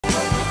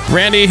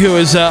Randy, who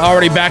has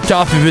already backed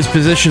off of his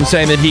position,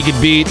 saying that he could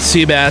beat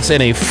Sebas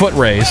in a foot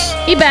race.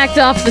 He backed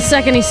off the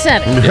second he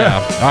said it.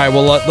 Yeah. All right,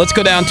 well, let's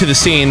go down to the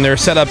scene. They're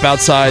set up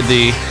outside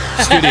the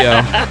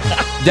studio.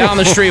 Down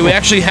the street, we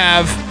actually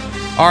have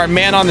our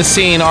man on the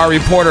scene, our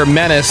reporter,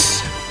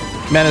 Menace.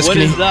 Menace, what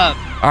is up?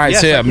 All right,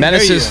 yes, so yeah,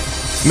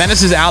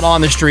 Menace is out on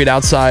the street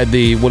outside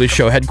the Woody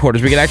Show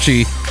headquarters. We can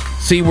actually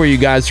see where you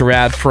guys are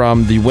at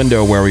from the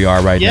window where we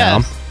are right now.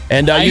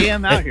 And I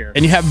am out here.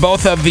 And you have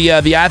both of the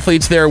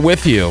athletes there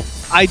with you.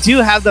 I do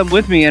have them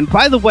with me. And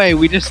by the way,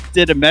 we just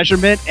did a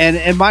measurement, and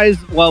it might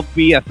as well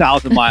be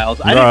 1,000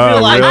 miles. I didn't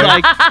realize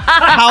like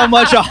how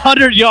much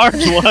 100 yards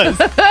was.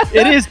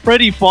 It is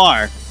pretty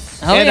far.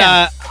 Oh, and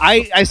yeah.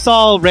 I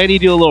saw Randy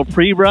do a little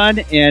pre-run,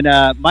 and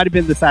might have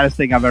been the saddest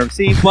thing I've ever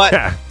seen.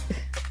 But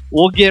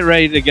we'll get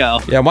ready to go.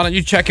 Yeah, why don't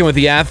you check in with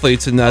the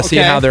athletes and see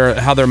how their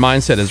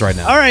mindset is right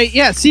now? All right,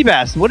 yeah,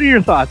 Sebas, what are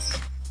your thoughts?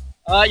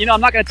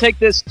 I'm not going to take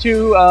this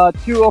too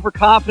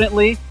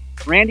overconfidently.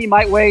 Randy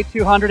might weigh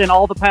 200 and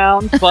all the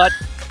pounds, but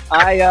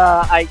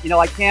I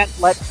can't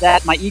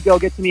let my ego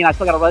get to me, and I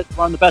still got to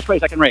run the best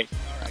race I can race.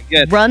 All right,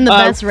 good. Run the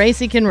best race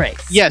he can race.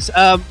 Yes,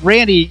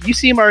 Randy, you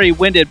seem already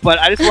winded, but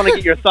I just want to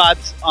get your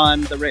thoughts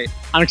on the race.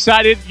 I'm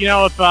excited.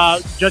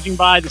 If judging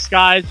by the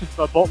skies, if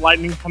a bolt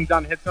lightning comes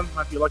down and hits him,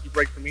 might be a lucky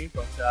break for me,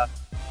 but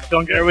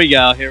feeling good. Here we go.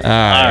 All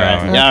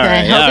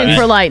right. Hoping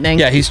for lightning.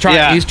 Yeah, he's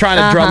trying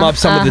to drum up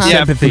some of the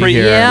sympathy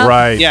here. Yeah.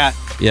 Right. Yeah.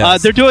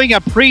 Yes. They're doing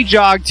a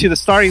pre-jog to the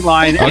starting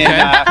line. Okay.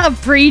 And,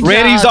 pre-jog.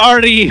 Randy's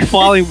already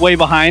falling way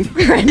behind.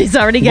 Randy's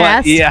already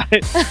gassed. Yeah,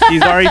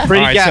 he's already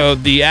pretty All right, gassed. so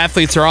the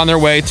athletes are on their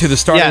way to the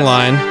starting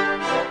line.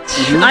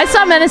 I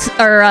saw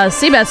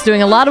Sebas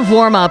doing a lot of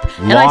warm-up,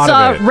 and I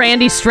saw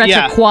Randy stretch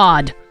a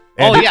quad.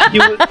 Oh, yeah,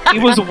 he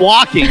was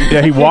walking.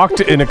 Yeah, he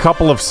walked in a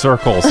couple of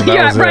circles. And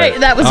that was right.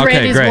 it. That was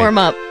Randy's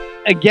warm-up.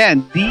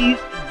 Again,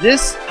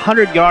 this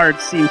 100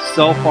 yards seems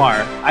so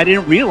far. I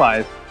didn't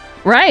realize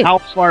how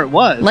far it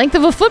was. Length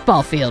of a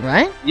football field,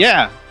 right?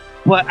 Yeah,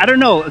 but I don't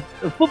know.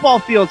 A football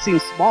field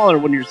seems smaller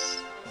when you're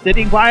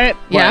sitting by it.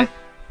 But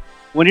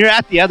when you're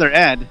at the other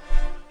end,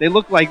 they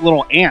look like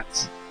little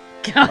ants.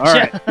 Gotcha. All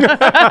right.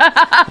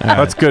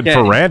 That's good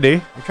for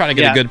Randy. I'm trying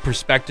to get a good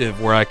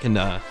perspective where I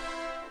can...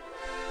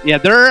 Yeah,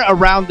 they're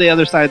around the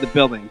other side of the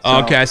building.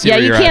 So. Okay, I see Yeah,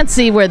 where you you're can't at.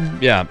 see where...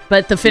 Yeah.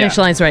 But the finish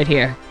line's right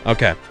here.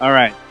 Okay. All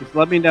right. Just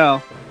let me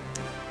know.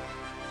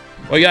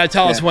 Well, you got to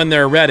tell us when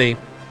they're ready.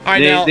 All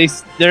right, now...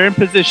 They're in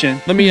position.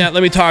 Let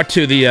me talk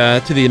to the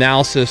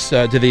analysis,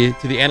 to the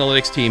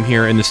analytics team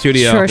here in the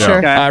studio. Sure.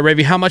 Okay.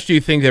 Ravi, how much do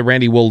you think that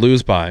Randy will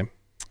lose by?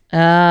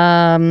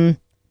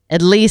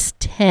 At least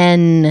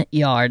 10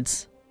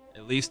 yards.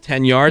 At least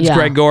 10 yards, Yeah.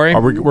 Greg Gorey?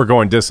 We're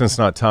going distance,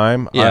 not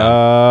time.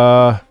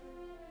 Yeah.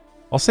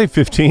 I'll say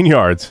 15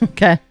 yards.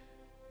 Okay. I'm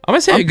going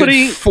to say a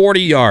good 40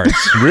 yards.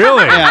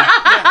 Really? Yeah.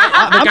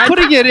 I'm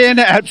putting it in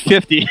at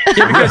 50.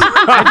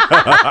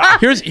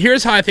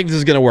 Here's how I think this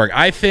is going to work.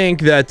 I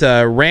think that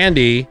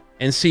Randy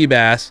and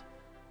Sebas,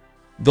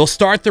 they'll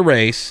start the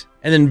race,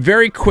 and then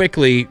very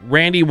quickly,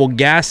 Randy will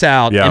gas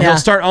out, and he'll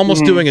start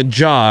almost doing a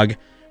jog,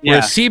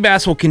 whereas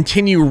Sebas will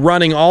continue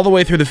running all the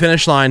way through the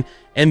finish line,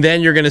 and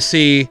then you're going to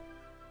see...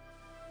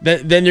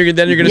 Then you're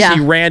going to see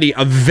Randy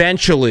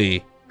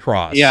eventually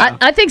cross. Yeah.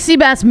 I think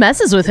Sebas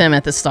messes with him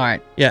at the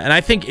start. Yeah, and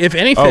I think if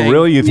anything... Oh,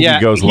 really? You think he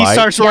goes light? He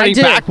starts running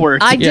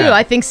backwards. I do.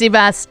 I think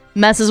Sebas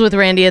messes with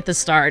Randy at the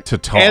start. To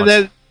taunt. And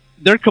then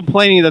they're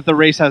complaining that the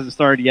race hasn't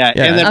started yet.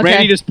 Yeah. And then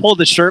Randy just pulled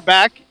the shirt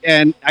back,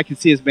 and I can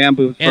see his man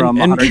boobs from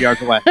 100 yards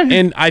away.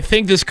 And I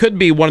think this could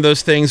be one of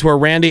those things where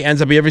Randy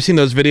ends up... You ever seen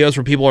those videos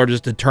where people are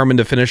just determined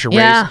to finish a race?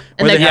 Yeah,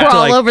 and where they have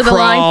crawl to, over the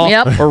line.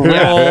 Yep. Or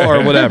roll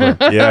or whatever.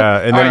 Yeah,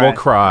 and then we'll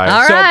cry.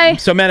 All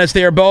right. So, Menace,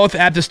 they are both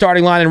at the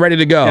starting line and ready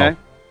to go. Okay.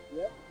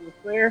 Yep, we're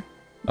clear.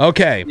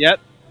 Okay. Yep.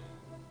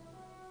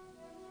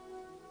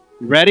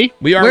 You ready?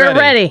 We're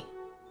ready.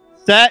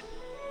 Set.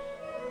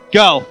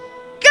 Go.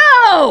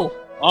 Go!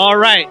 All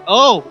right.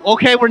 Oh,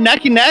 okay. We're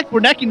neck and neck.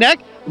 We're neck and neck.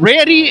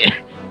 Randy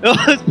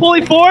is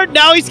pulling forward.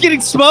 Now he's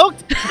getting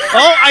smoked.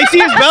 Oh, I see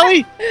his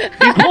belly.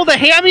 He pulled a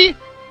hammy.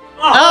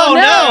 Oh,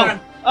 no.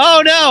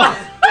 Oh, no.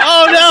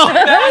 Oh, no.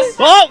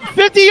 Oh,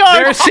 50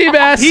 yards. There's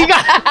Sebas. He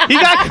got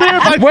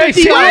cleared by 50 Wait,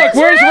 yards.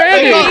 where's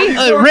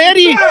Randy?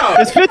 Randy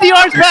is 50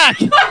 yards back.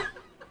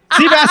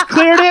 Sebas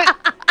cleared it.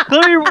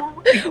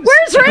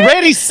 Where's Randy?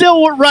 Randy's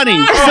still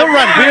running. Still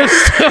running.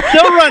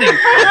 Still running.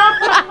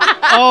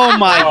 Oh,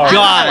 my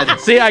God.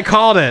 See, I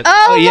called it.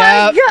 Oh, my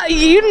God.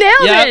 You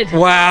nailed it.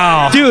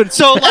 Wow. Dude,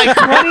 so like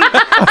 20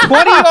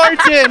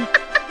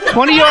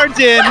 yards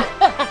in,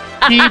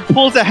 he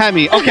pulls a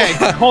Hemi. Okay,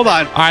 hold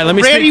on. All right, let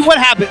me Randy, speak. what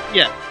happened?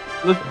 Yeah.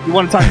 You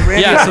want to talk to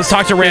Randy? Yes, let's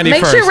talk to Randy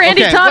Make first. sure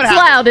Randy Okay, talks what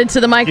loud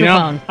into the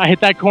microphone. I hit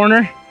that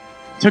corner,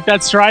 took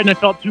that stride, and I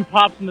felt 2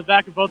 pops in the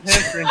back of both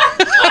hamstrings.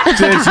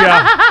 Did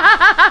ya?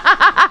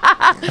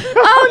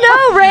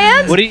 Oh, no,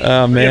 Rand. What do you,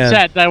 Oh, I'm man.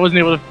 upset that I wasn't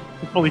able to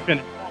fully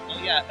finish.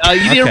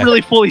 you didn't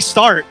really fully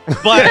start.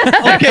 But,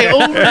 okay,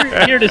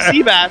 over here to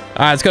Sebas. All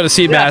right, let's go to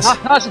Sebas.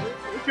 What's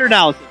your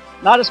analysis?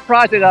 Not a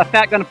surprise that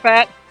fat gonna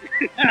fat.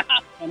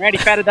 And Randy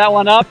fatted that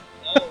one up.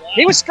 Oh,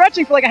 He was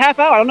stretching for like a half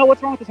hour. I don't know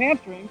what's wrong with his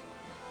hamstring.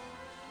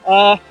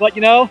 But,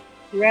 you know,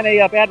 he ran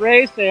a bad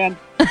race, and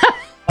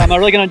I'm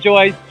really going to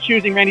enjoy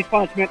choosing Randy's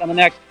punishment on the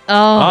next.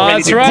 Oh,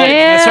 that's right.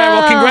 Damn. That's right.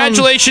 Well,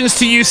 congratulations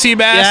to you, Sebas.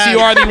 Yeah. You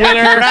are the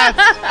winner Congrats.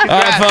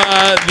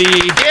 of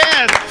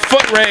the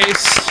foot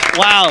race.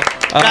 Wow.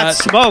 Got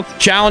smoked.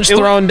 Challenge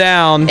thrown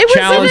down. It was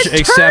Challenge an eternity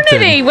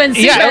accepted. when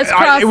Sebas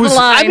crossed it was, the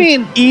line. I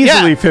mean,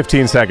 Easily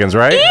 15 seconds,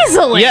 right?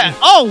 easily. Yeah.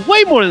 Oh,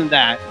 way more than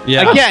that.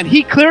 Yeah. Again,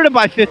 he cleared it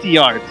by 50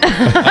 yards. Like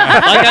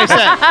I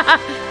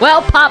said.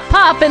 Well,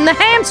 pop in the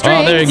hamstring.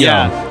 Oh, there you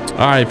go.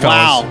 All right,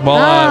 fellas. Wow.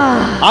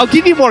 Well, I'll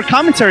give you more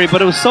commentary,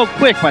 but it was so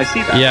quick by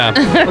Sebas. yeah.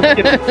 Let's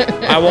give it.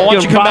 I will. Why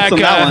don't you come back? props on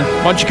that one.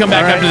 Why don't you come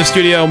back All right. up to the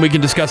studio and we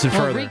can discuss it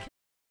further.